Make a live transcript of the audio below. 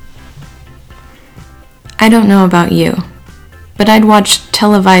I don't know about you, but I'd watch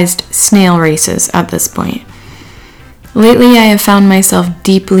televised snail races at this point. Lately, I have found myself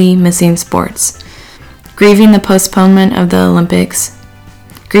deeply missing sports, grieving the postponement of the Olympics,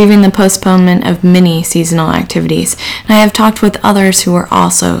 grieving the postponement of many seasonal activities, and I have talked with others who are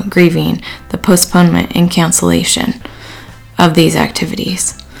also grieving the postponement and cancellation of these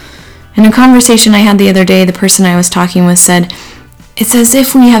activities. In a conversation I had the other day, the person I was talking with said, "It's as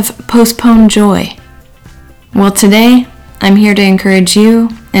if we have postponed joy." Well, today, I'm here to encourage you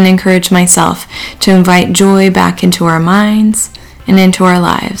and encourage myself to invite joy back into our minds and into our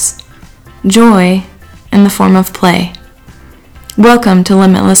lives. Joy in the form of play. Welcome to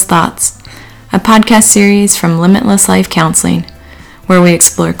Limitless Thoughts, a podcast series from Limitless Life Counseling, where we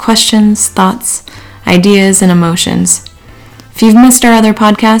explore questions, thoughts, ideas, and emotions. If you've missed our other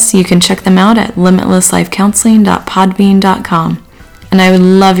podcasts, you can check them out at limitlesslifecounseling.podbean.com. And I would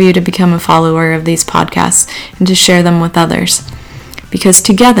love you to become a follower of these podcasts and to share them with others, because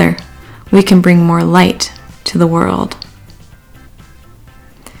together we can bring more light to the world.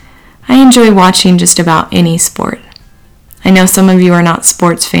 I enjoy watching just about any sport. I know some of you are not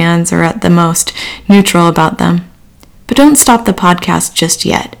sports fans or at the most neutral about them, but don't stop the podcast just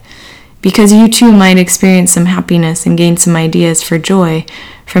yet, because you too might experience some happiness and gain some ideas for joy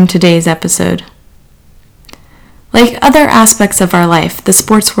from today's episode. Like other aspects of our life, the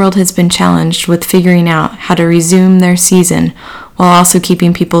sports world has been challenged with figuring out how to resume their season while also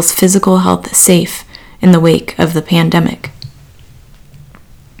keeping people's physical health safe in the wake of the pandemic.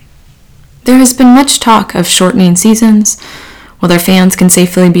 There has been much talk of shortening seasons, whether fans can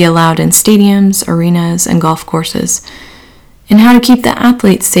safely be allowed in stadiums, arenas, and golf courses, and how to keep the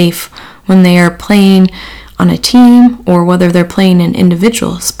athletes safe when they are playing on a team or whether they're playing an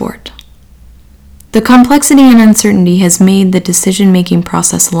individual sport. The complexity and uncertainty has made the decision-making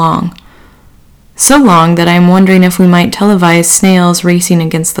process long. So long that I'm wondering if we might televise snails racing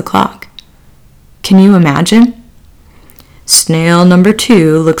against the clock. Can you imagine? Snail number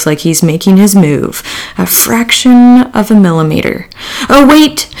 2 looks like he's making his move, a fraction of a millimeter. Oh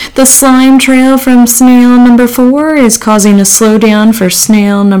wait, the slime trail from snail number 4 is causing a slowdown for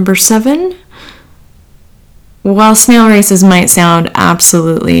snail number 7? While snail races might sound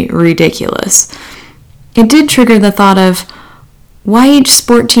absolutely ridiculous, it did trigger the thought of why each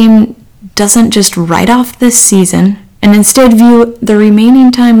sport team doesn't just write off this season and instead view the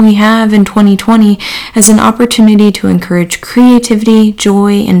remaining time we have in 2020 as an opportunity to encourage creativity,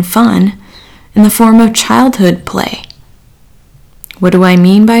 joy, and fun in the form of childhood play. What do I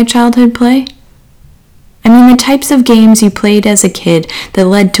mean by childhood play? I mean the types of games you played as a kid that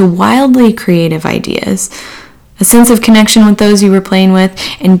led to wildly creative ideas, a sense of connection with those you were playing with,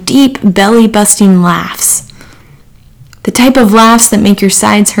 and deep belly-busting laughs. The type of laughs that make your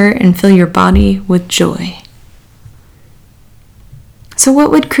sides hurt and fill your body with joy. So what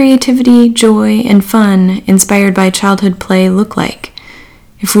would creativity, joy, and fun inspired by childhood play look like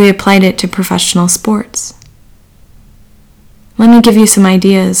if we applied it to professional sports? Let me give you some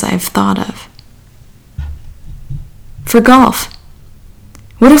ideas I've thought of. For golf,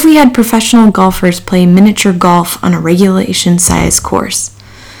 what if we had professional golfers play miniature golf on a regulation-sized course?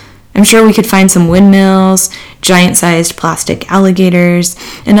 I'm sure we could find some windmills, giant-sized plastic alligators,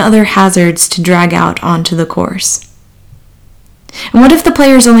 and other hazards to drag out onto the course. And what if the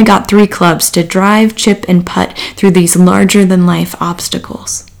players only got 3 clubs to drive, chip, and putt through these larger-than-life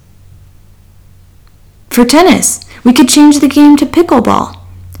obstacles? For tennis, we could change the game to pickleball,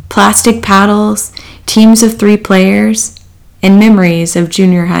 plastic paddles, teams of 3 players, and memories of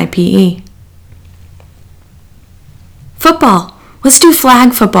junior high PE. Football, let's do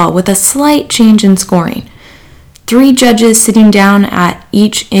flag football with a slight change in scoring. 3 judges sitting down at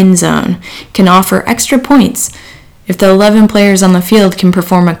each end zone can offer extra points if the 11 players on the field can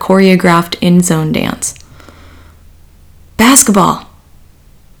perform a choreographed end zone dance. Basketball.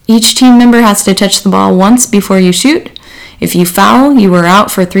 Each team member has to touch the ball once before you shoot. If you foul, you are out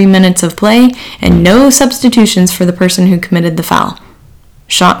for 3 minutes of play and no substitutions for the person who committed the foul.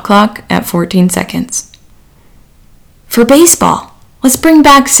 Shot clock at 14 seconds. For baseball, let's bring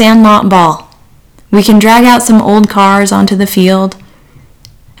back sandlot ball. We can drag out some old cars onto the field,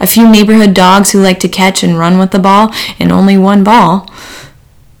 a few neighborhood dogs who like to catch and run with the ball, and only 1 ball.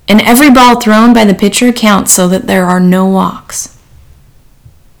 And every ball thrown by the pitcher counts so that there are no walks.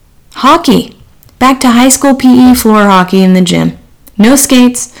 Hockey. Back to high school PE floor hockey in the gym. No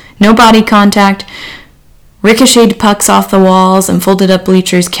skates, no body contact. Ricocheted pucks off the walls and folded up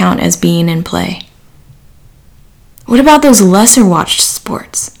bleachers count as being in play. What about those lesser watched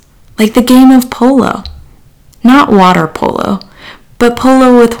sports? Like the game of polo. Not water polo, but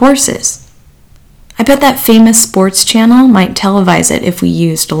polo with horses. I bet that famous sports channel might televise it if we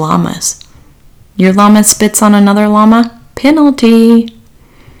used llamas. Your llama spits on another llama? Penalty.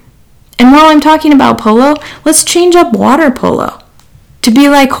 And while I'm talking about polo, let's change up water polo to be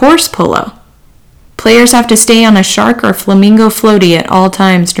like horse polo. Players have to stay on a shark or flamingo floaty at all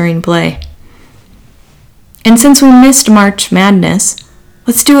times during play. And since we missed March Madness,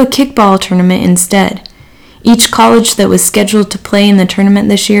 let's do a kickball tournament instead. Each college that was scheduled to play in the tournament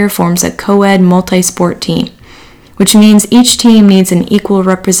this year forms a co-ed multi-sport team, which means each team needs an equal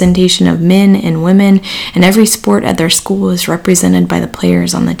representation of men and women, and every sport at their school is represented by the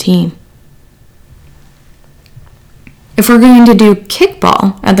players on the team. If we're going to do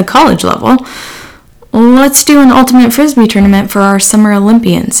kickball at the college level, let's do an ultimate frisbee tournament for our summer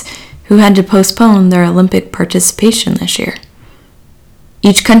Olympians who had to postpone their Olympic participation this year.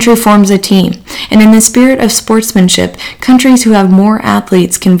 Each country forms a team, and in the spirit of sportsmanship, countries who have more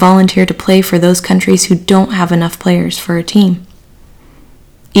athletes can volunteer to play for those countries who don't have enough players for a team.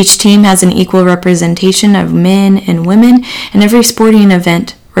 Each team has an equal representation of men and women, and every sporting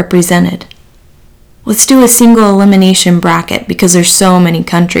event represented. Let's do a single elimination bracket because there's so many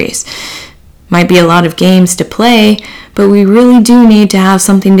countries. Might be a lot of games to play, but we really do need to have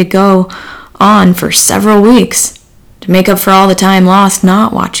something to go on for several weeks to make up for all the time lost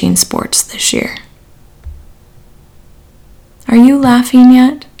not watching sports this year. Are you laughing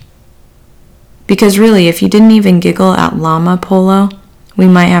yet? Because really, if you didn't even giggle at llama polo, we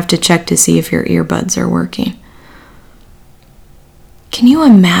might have to check to see if your earbuds are working. Can you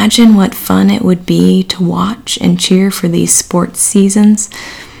imagine what fun it would be to watch and cheer for these sports seasons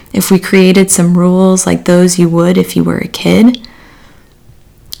if we created some rules like those you would if you were a kid?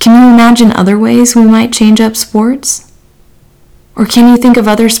 Can you imagine other ways we might change up sports? Or can you think of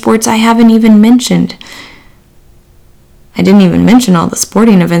other sports I haven't even mentioned? I didn't even mention all the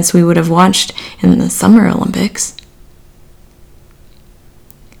sporting events we would have watched in the Summer Olympics.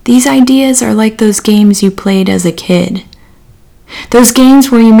 These ideas are like those games you played as a kid. Those games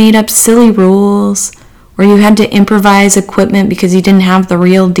where you made up silly rules, or you had to improvise equipment because you didn't have the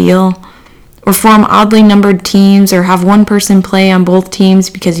real deal, or form oddly numbered teams, or have one person play on both teams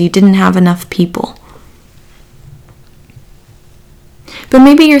because you didn't have enough people. But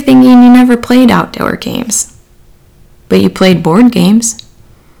maybe you're thinking you never played outdoor games, but you played board games.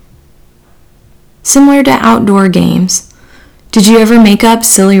 Similar to outdoor games, did you ever make up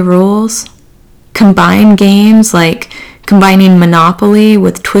silly rules? Combine games like combining Monopoly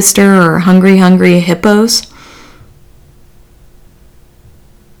with Twister or Hungry Hungry Hippos?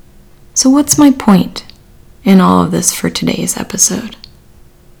 So what's my point in all of this for today's episode?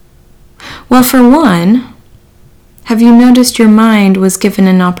 Well, for one, have you noticed your mind was given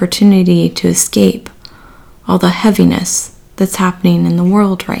an opportunity to escape all the heaviness that's happening in the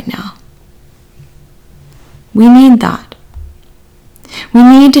world right now? We need that. We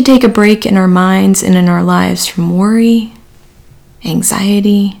need to take a break in our minds and in our lives from worry,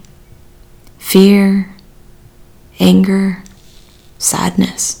 anxiety, fear, anger,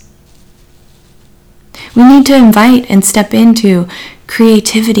 sadness. We need to invite and step into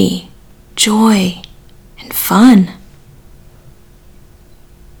creativity, joy, and fun.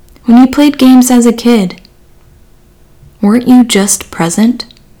 When you played games as a kid, weren't you just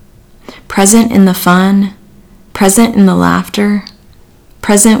present? Present in the fun, present in the laughter,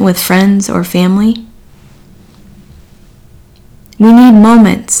 present with friends or family? We need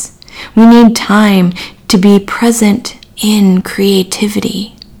moments. We need time to be present in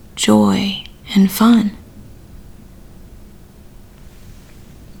creativity, joy, and fun.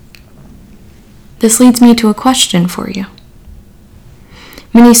 This leads me to a question for you.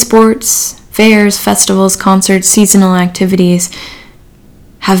 Many sports, fairs, festivals, concerts, seasonal activities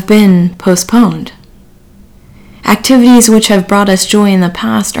have been postponed. Activities which have brought us joy in the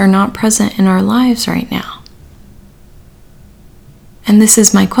past are not present in our lives right now. And this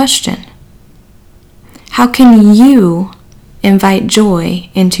is my question. How can you invite joy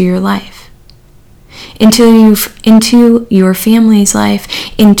into your life? Into your family's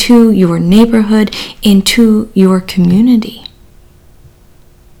life, into your neighborhood, into your community?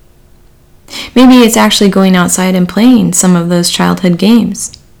 Maybe it's actually going outside and playing some of those childhood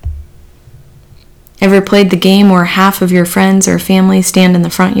games. Ever played the game where half of your friends or family stand in the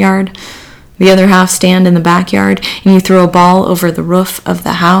front yard, the other half stand in the backyard, and you throw a ball over the roof of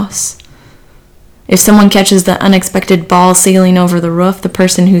the house? If someone catches the unexpected ball sailing over the roof, the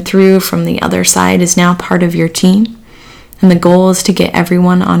person who threw from the other side is now part of your team, and the goal is to get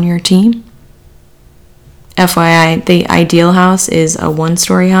everyone on your team. FYI, the ideal house is a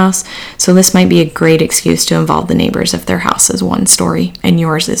one-story house, so this might be a great excuse to involve the neighbors if their house is one story and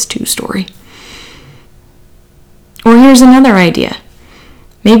yours is two-story. Or here's another idea.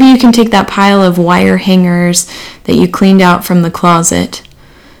 Maybe you can take that pile of wire hangers that you cleaned out from the closet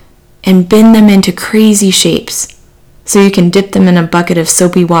and bend them into crazy shapes so you can dip them in a bucket of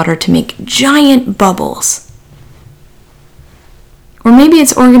soapy water to make giant bubbles. Or maybe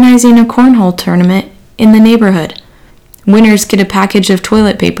it's organizing a cornhole tournament in the neighborhood. Winners get a package of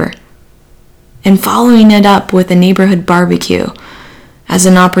toilet paper and following it up with a neighborhood barbecue as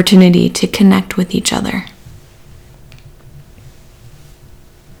an opportunity to connect with each other.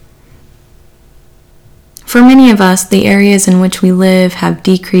 For many of us, the areas in which we live have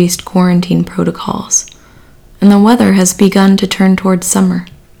decreased quarantine protocols, and the weather has begun to turn towards summer.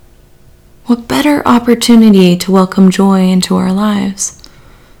 What better opportunity to welcome joy into our lives?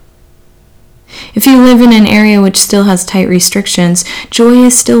 If you live in an area which still has tight restrictions, joy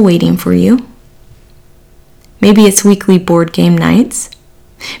is still waiting for you. Maybe it's weekly board game nights.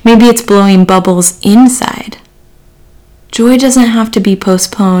 Maybe it's blowing bubbles inside. Joy doesn't have to be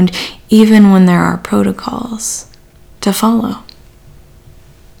postponed even when there are protocols to follow.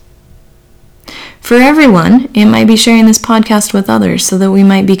 For everyone, it might be sharing this podcast with others so that we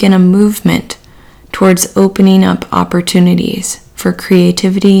might begin a movement towards opening up opportunities for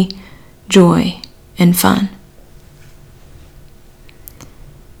creativity, joy, and fun.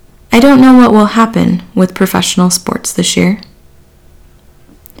 I don't know what will happen with professional sports this year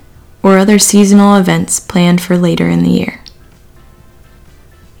or other seasonal events planned for later in the year.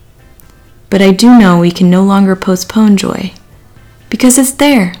 But I do know we can no longer postpone joy because it's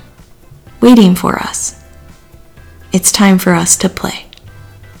there, waiting for us. It's time for us to play.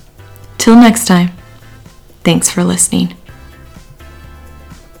 Till next time, thanks for listening.